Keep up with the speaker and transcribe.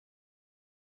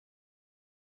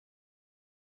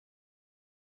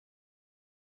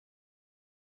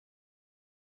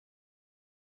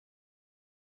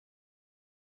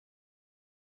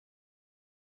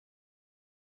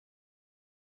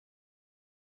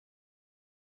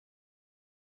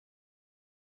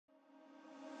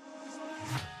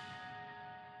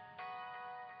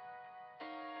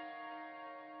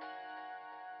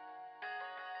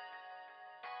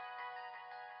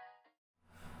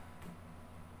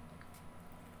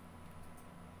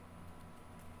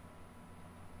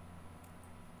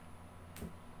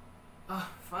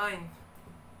fine.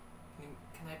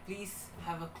 Can I please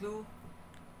have a clue?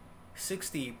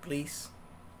 60, please.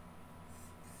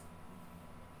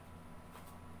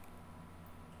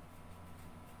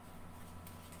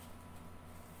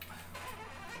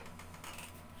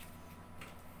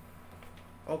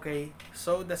 Okay,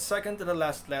 so the second to the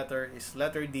last letter is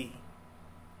letter D.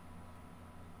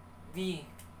 D.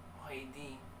 Okay,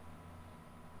 D.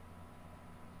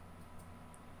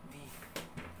 D.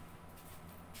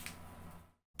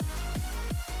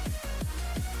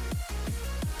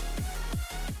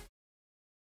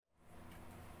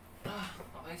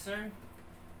 Okay, sir.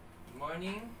 Good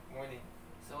morning. Morning.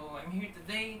 So I'm here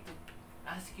today to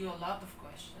ask you a lot of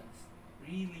questions.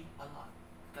 Really a lot.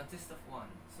 It consists of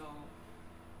one. So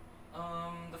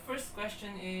the first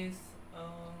question is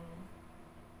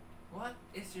what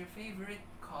is your favorite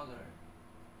color?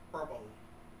 Purple.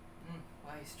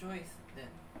 Wise choice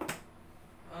then.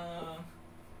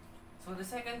 So the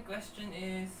second question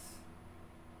is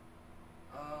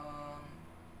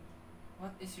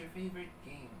what is your favorite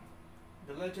game?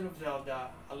 The Legend of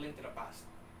Zelda: A Link to the Past.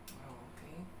 Oh,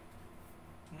 okay.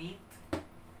 Neat.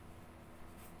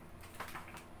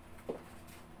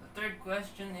 The third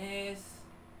question is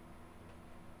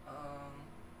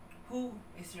who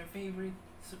is your favorite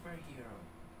superhero?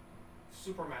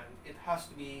 Superman. It has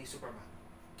to be Superman.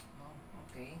 Oh,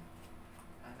 okay.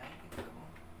 I like it though.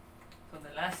 So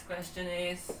the last question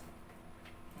is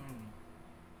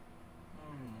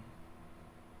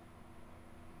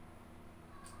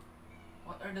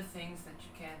what are the things that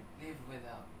you can't live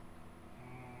without?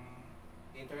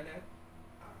 Internet,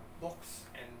 books,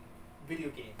 and video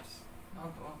games. Oh,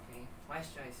 okay. Wise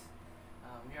choice.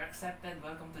 You're accepted.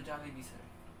 Welcome to Jollibee, sir.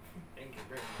 Thank you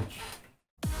very much.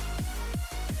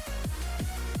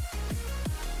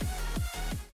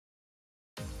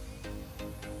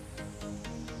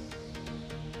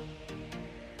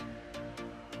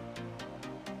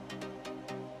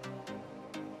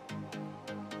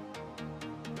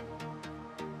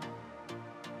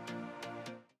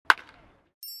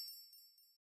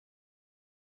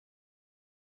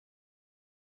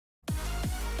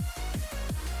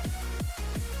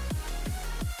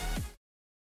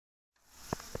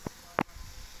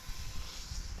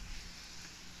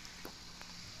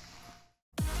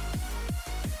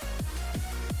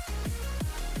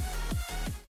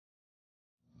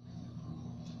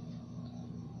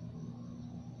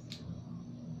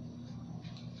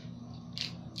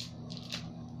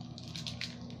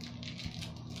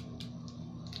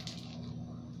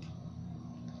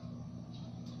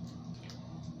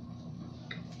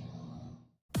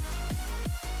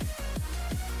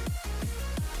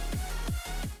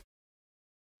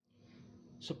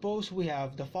 Suppose we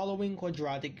have the following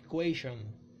quadratic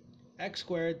equation: x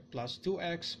squared plus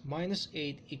 2x minus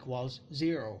 8 equals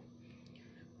 0.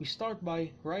 We start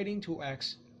by writing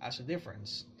 2x as a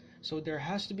difference. So there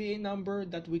has to be a number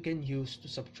that we can use to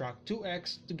subtract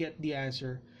 2x to get the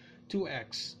answer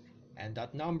 2x. And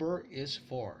that number is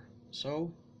 4.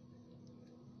 So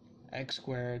x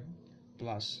squared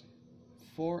plus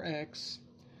 4x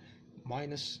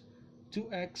minus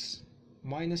 2x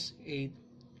minus 8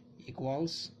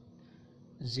 equals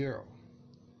 0.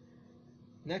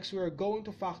 Next, we are going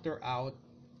to factor out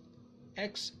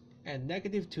x and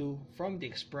negative 2 from the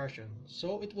expression.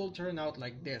 So it will turn out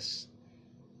like this.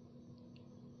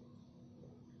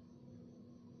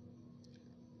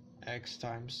 X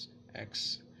times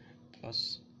x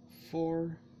plus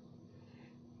 4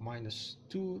 minus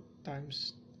 2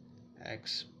 times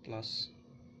x plus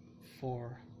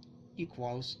 4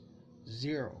 equals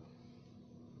 0.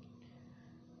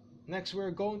 Next,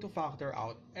 we're going to factor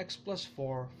out x plus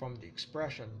 4 from the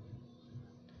expression,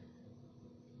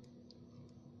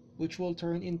 which will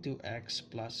turn into x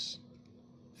plus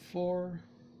 4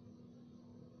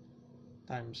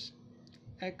 times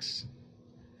x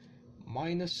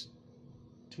minus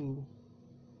 2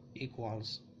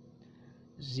 equals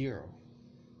 0.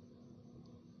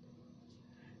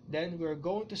 Then we're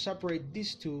going to separate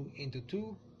these two into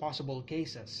two possible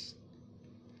cases,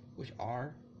 which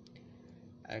are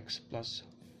x plus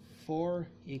 4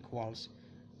 equals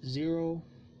 0,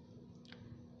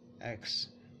 x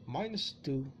minus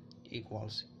 2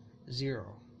 equals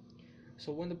 0.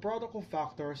 So when the product of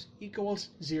factors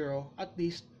equals 0, at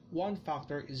least one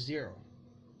factor is 0.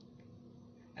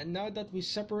 And now that we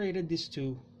separated these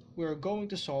two, we are going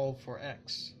to solve for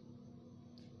x.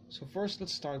 So first,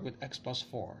 let's start with x plus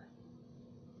 4.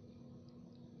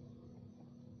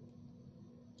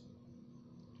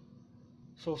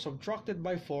 So subtracted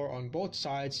by 4 on both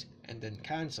sides and then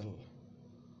cancel.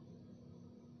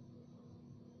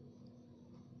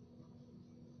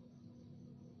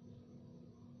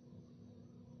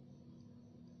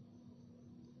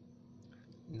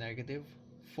 negative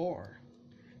 4,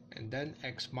 and then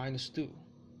x minus 2.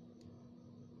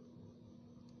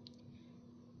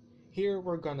 Here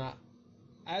we're gonna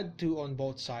add 2 on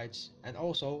both sides and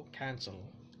also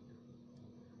cancel.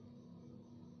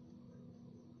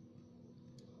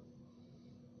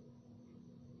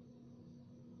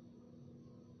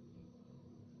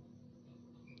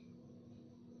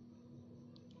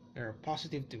 They're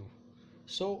positive 2.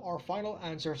 So our final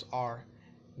answers are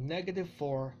negative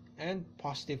 4 and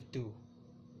positive 2.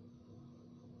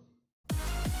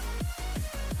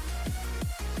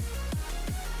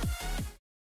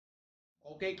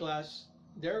 Okay class,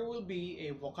 there will be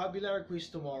a vocabulary quiz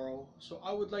tomorrow, so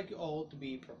I would like you all to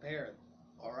be prepared.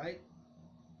 Alright?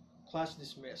 Class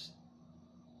dismissed.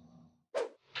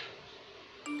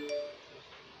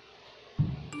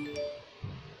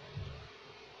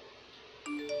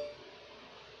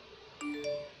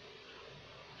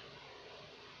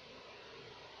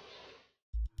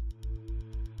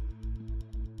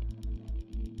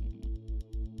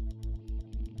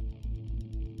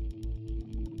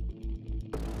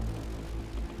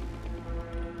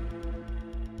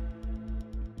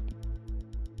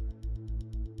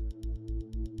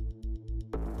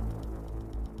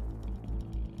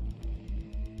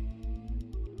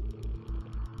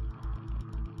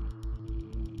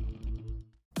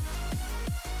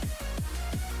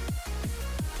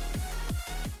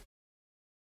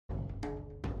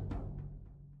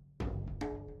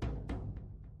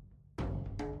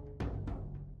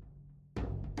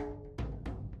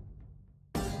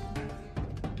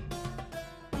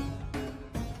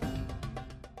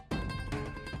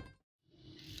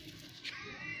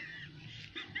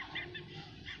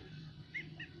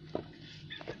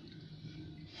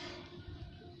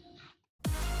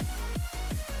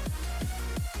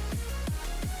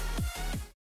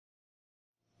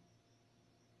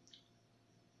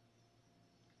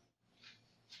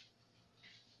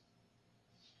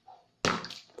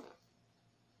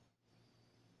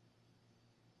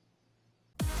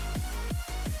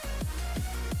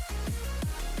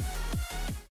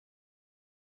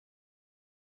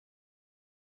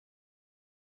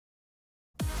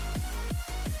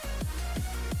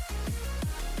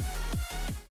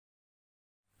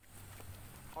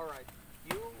 Alright,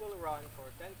 you will run for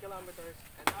 10 kilometers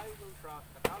and I will track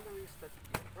the calories that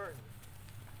you burn.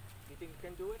 You think you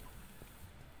can do it?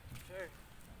 Sure.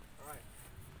 Alright.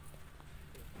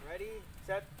 Ready,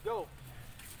 set, go!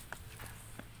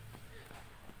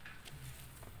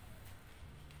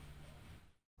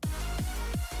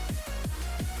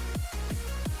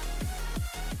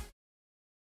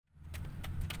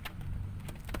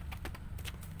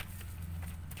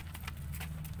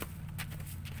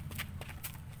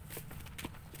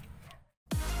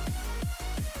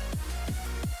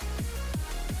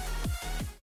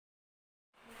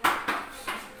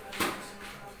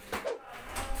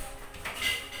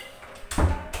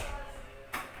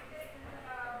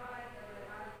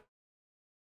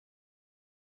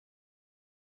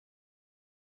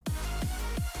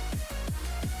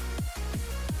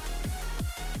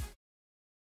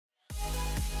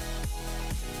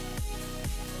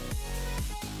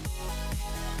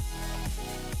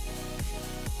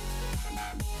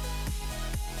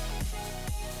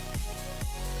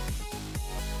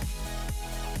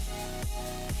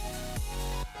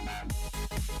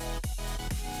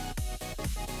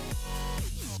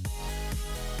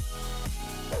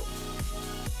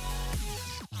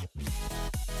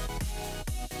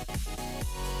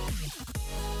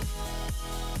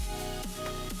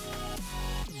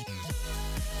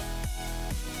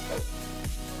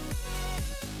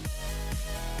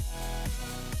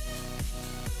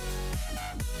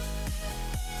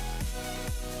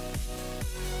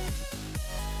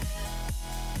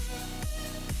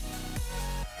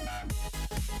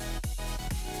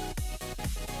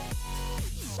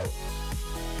 So